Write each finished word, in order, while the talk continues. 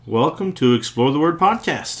Welcome to Explore the Word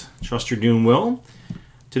podcast. Trust you're doing well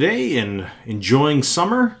today and enjoying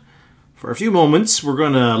summer. For a few moments, we're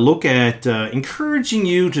going to look at encouraging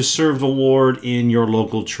you to serve the Lord in your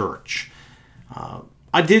local church.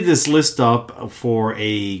 I did this list up for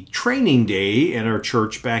a training day at our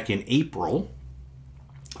church back in April,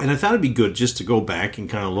 and I thought it'd be good just to go back and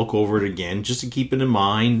kind of look over it again, just to keep it in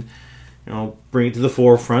mind, bring it to the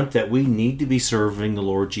forefront that we need to be serving the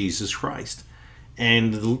Lord Jesus Christ.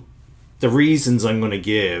 And the reasons I'm going to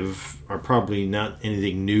give are probably not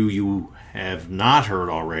anything new you have not heard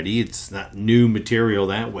already. It's not new material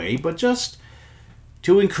that way, but just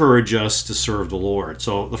to encourage us to serve the Lord.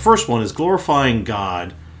 So the first one is glorifying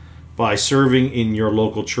God by serving in your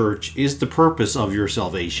local church is the purpose of your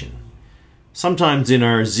salvation. Sometimes in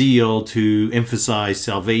our zeal to emphasize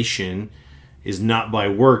salvation is not by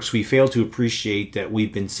works, we fail to appreciate that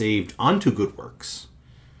we've been saved unto good works.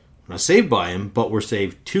 Not saved by him, but we're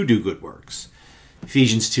saved to do good works.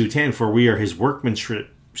 Ephesians 2:10, for we are his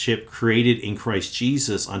workmanship created in Christ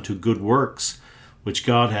Jesus unto good works, which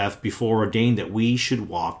God hath before ordained that we should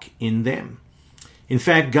walk in them. In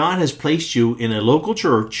fact, God has placed you in a local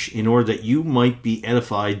church in order that you might be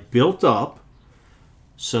edified, built up,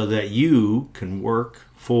 so that you can work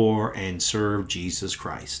for and serve Jesus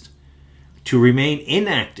Christ. To remain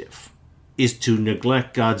inactive is to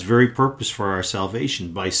neglect God's very purpose for our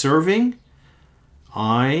salvation. By serving,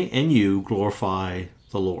 I and you glorify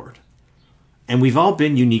the Lord. And we've all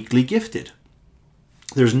been uniquely gifted.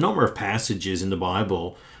 There's a number of passages in the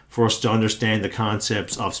Bible for us to understand the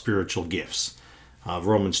concepts of spiritual gifts.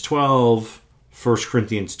 Romans 12, 1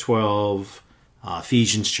 Corinthians 12,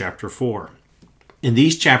 Ephesians chapter 4. In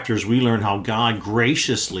these chapters, we learn how God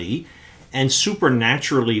graciously and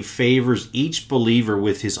supernaturally favors each believer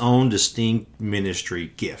with his own distinct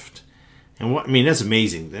ministry gift. And that's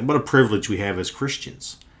amazing. What a privilege we have as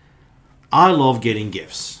Christians. I love getting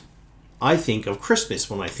gifts. I think of Christmas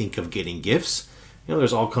when I think of getting gifts.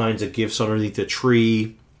 There's all kinds of gifts underneath the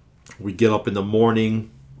tree. We get up in the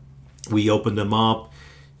morning, we open them up,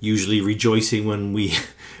 usually rejoicing when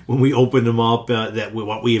we open them up that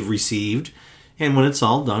what we have received. And when it's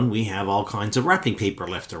all done, we have all kinds of wrapping paper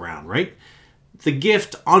left around, right? The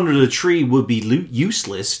gift under the tree would be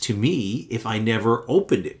useless to me if I never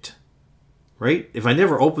opened it, right? If I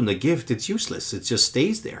never open the gift, it's useless. It just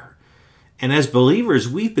stays there. And as believers,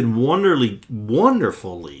 we've been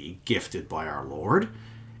wonderfully gifted by our Lord.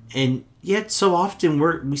 And yet so often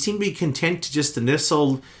we seem to be content to just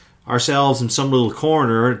nestle ourselves in some little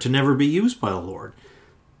corner to never be used by the Lord.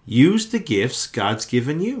 Use the gifts God's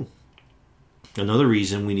given you. Another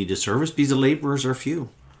reason we need to serve is because the laborers are few.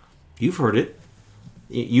 You've heard it.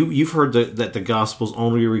 You've heard that the Gospels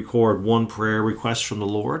only record one prayer request from the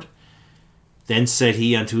Lord. Then said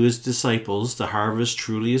he unto his disciples, the harvest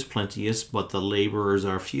truly is plenteous, but the laborers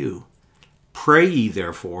are few. Pray ye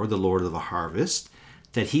therefore the Lord of the harvest,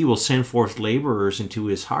 that he will send forth laborers into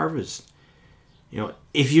his harvest.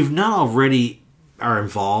 If you've not already are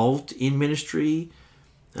involved in ministry,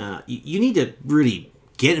 you need to really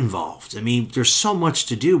get involved. There's so much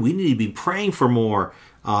to do. We need to be praying for more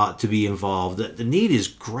to be involved. The need is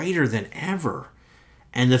greater than ever.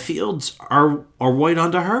 And the fields are white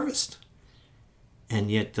unto harvest.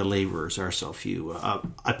 And yet the laborers are so few.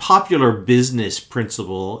 A popular business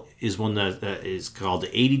principle is one that is called the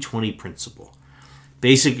 80-20 principle.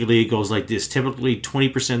 Basically, it goes like this. Typically,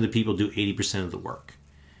 20% of the people do 80% of the work.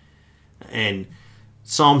 And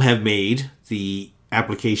some have made the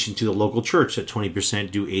application to the local church that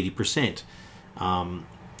 20% do 80%. And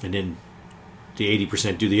then the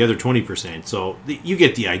 80% do the other 20%. So you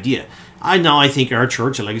get the idea. I think our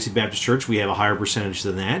church, a Legacy Baptist Church, we have a higher percentage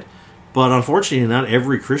than that. But unfortunately, not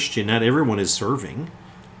every Christian, not everyone is serving.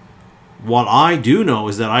 What I do know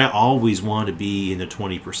is that I always want to be in the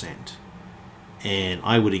 20%. And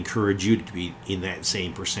I would encourage you to be in that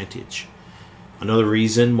same percentage. Another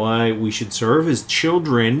reason why we should serve is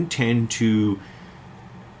children tend to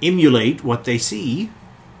emulate what they see,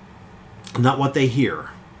 not what they hear.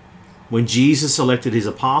 When Jesus selected his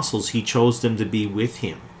apostles, he chose them to be with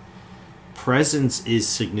him. Presence is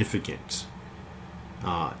significant.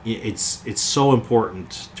 It's so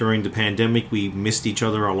important. During the pandemic, we missed each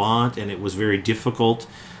other a lot, and it was very difficult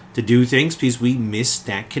to do things because we missed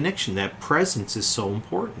that connection. That presence is so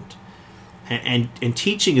important. And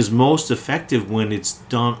teaching is most effective when it's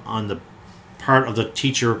done on the part of the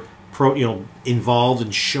teacher involved in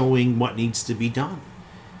showing what needs to be done.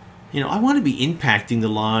 I want to be impacting the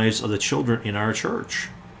lives of the children in our church.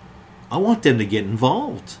 I want them to get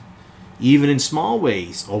involved, even in small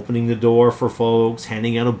ways, opening the door for folks,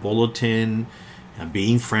 handing out a bulletin,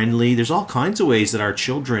 being friendly. There's all kinds of ways that our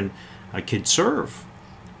children can serve.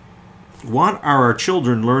 What are our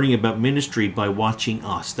children learning about ministry by watching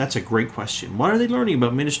us? That's a great question. What are they learning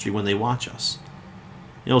about ministry when they watch us?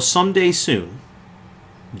 Someday soon,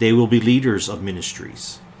 they will be leaders of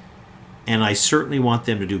ministries. And I certainly want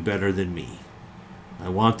them to do better than me. I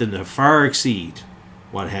want them to far exceed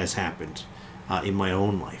what has happened in my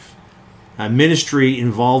own life. Ministry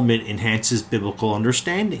involvement enhances biblical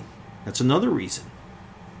understanding. That's another reason.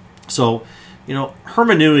 So,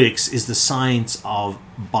 hermeneutics is the science of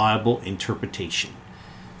Bible interpretation.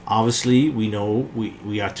 Obviously, we know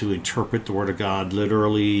we have to interpret the Word of God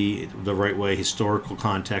literally, the right way, historical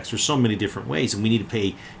context. There's so many different ways, and we need to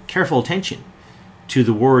pay careful attention to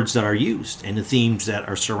the words that are used and the themes that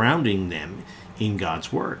are surrounding them in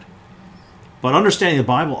God's Word. But understanding the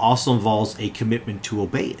Bible also involves a commitment to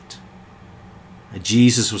obey it.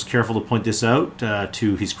 Jesus was careful to point this out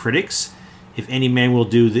to his critics. If any man will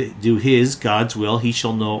do his, God's will, he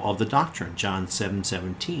shall know of the doctrine. John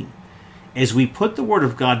 7:17. As we put the Word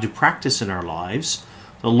of God to practice in our lives,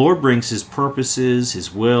 the Lord brings his purposes,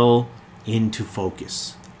 his will, into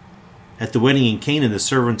focus. At the wedding in Cana, the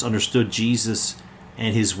servants understood Jesus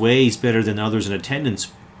and his ways better than others in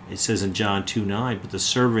attendance. It says in John 2:9, but the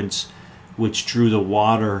servants which drew the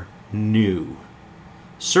water knew.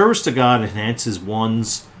 Service to God enhances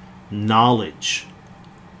one's knowledge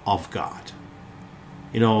of God.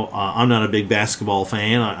 I'm not a big basketball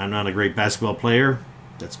fan. I'm not a great basketball player.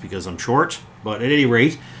 That's because I'm short. But at any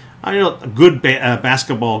rate, I know good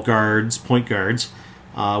basketball guards, point guards,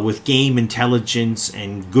 with game intelligence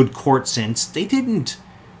and good court sense, they didn't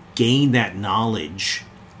gain that knowledge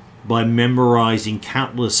by memorizing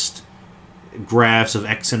countless graphs of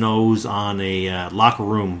X and O's on a locker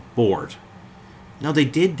room board. No, they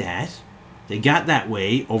did that. They got that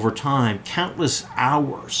way over time, countless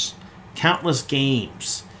hours, countless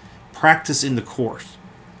games, practice in the court,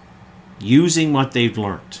 using what they've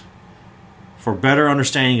learned. For better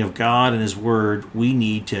understanding of God and his Word, we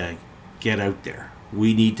need to get out there.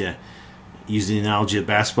 We need to, use the analogy of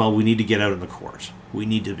basketball, we need to get out in the court. We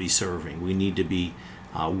need to be serving. We need to be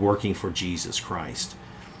working for Jesus Christ.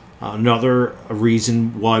 Another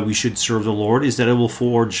reason why we should serve the Lord is that it will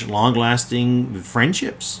forge long-lasting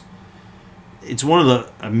friendships. It's one of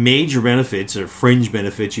the major benefits, or fringe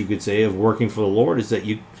benefits, you could say, of working for the Lord, is that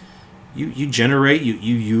you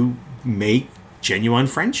make genuine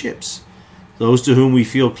friendships. Those to whom we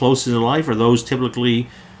feel close in life are those typically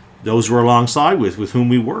those we're alongside with whom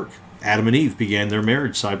we work. Adam and Eve began their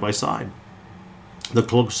marriage side by side. The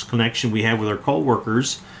close connection we have with our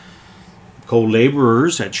co-workers,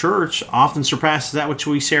 co-laborers at church often surpasses that which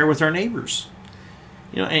we share with our neighbors.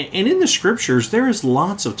 And in the scriptures, there is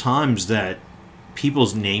lots of times that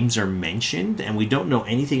people's names are mentioned and we don't know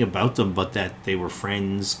anything about them but that they were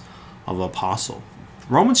friends of an apostle.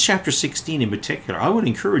 Romans chapter 16 in particular, I would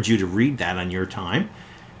encourage you to read that on your time.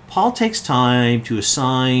 Paul takes time to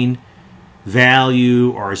assign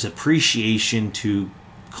value or his appreciation to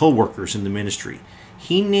co-workers in the ministry.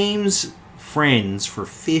 He names friends for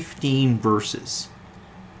 15 verses.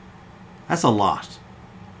 That's a lot.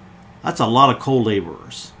 That's a lot of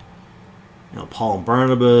co-laborers. Paul and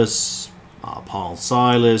Barnabas, Paul and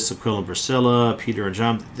Silas, Aquila and Priscilla, Peter and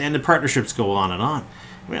John, and the partnerships go on and on.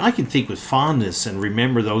 I can think with fondness and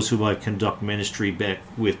remember those who I conduct ministry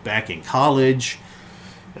back in college.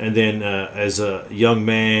 And then as a young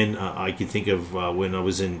man, I can think of when I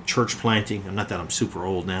was in church planting. Not that I'm super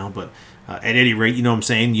old now, but at any rate, you know what I'm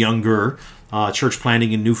saying, younger. Church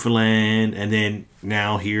planting in Newfoundland, and then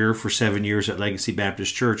now here for 7 years at Legacy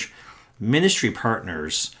Baptist Church. Ministry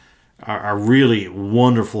partners are really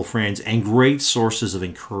wonderful friends and great sources of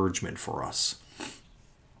encouragement for us.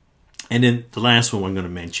 And then the last one I'm going to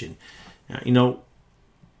mention,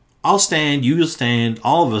 I'll stand, you'll stand,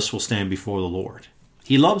 all of us will stand before the Lord.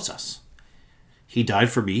 He loves us. He died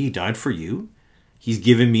for me, he died for you. He's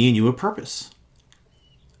given me and you a purpose.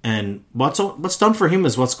 And what's done for him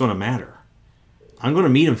is what's going to matter. I'm going to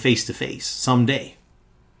meet him face to face someday.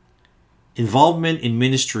 Involvement in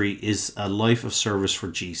ministry is a life of service for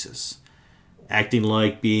Jesus. Acting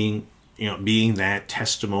like being that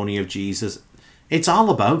testimony of Jesus. It's all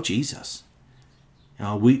about Jesus.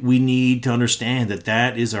 We need to understand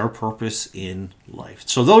that is our purpose in life.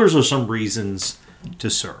 So those are some reasons to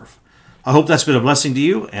serve. I hope that's been a blessing to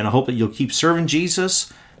you, and I hope that you'll keep serving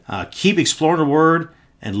Jesus, keep exploring the Word,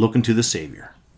 and looking to the Savior.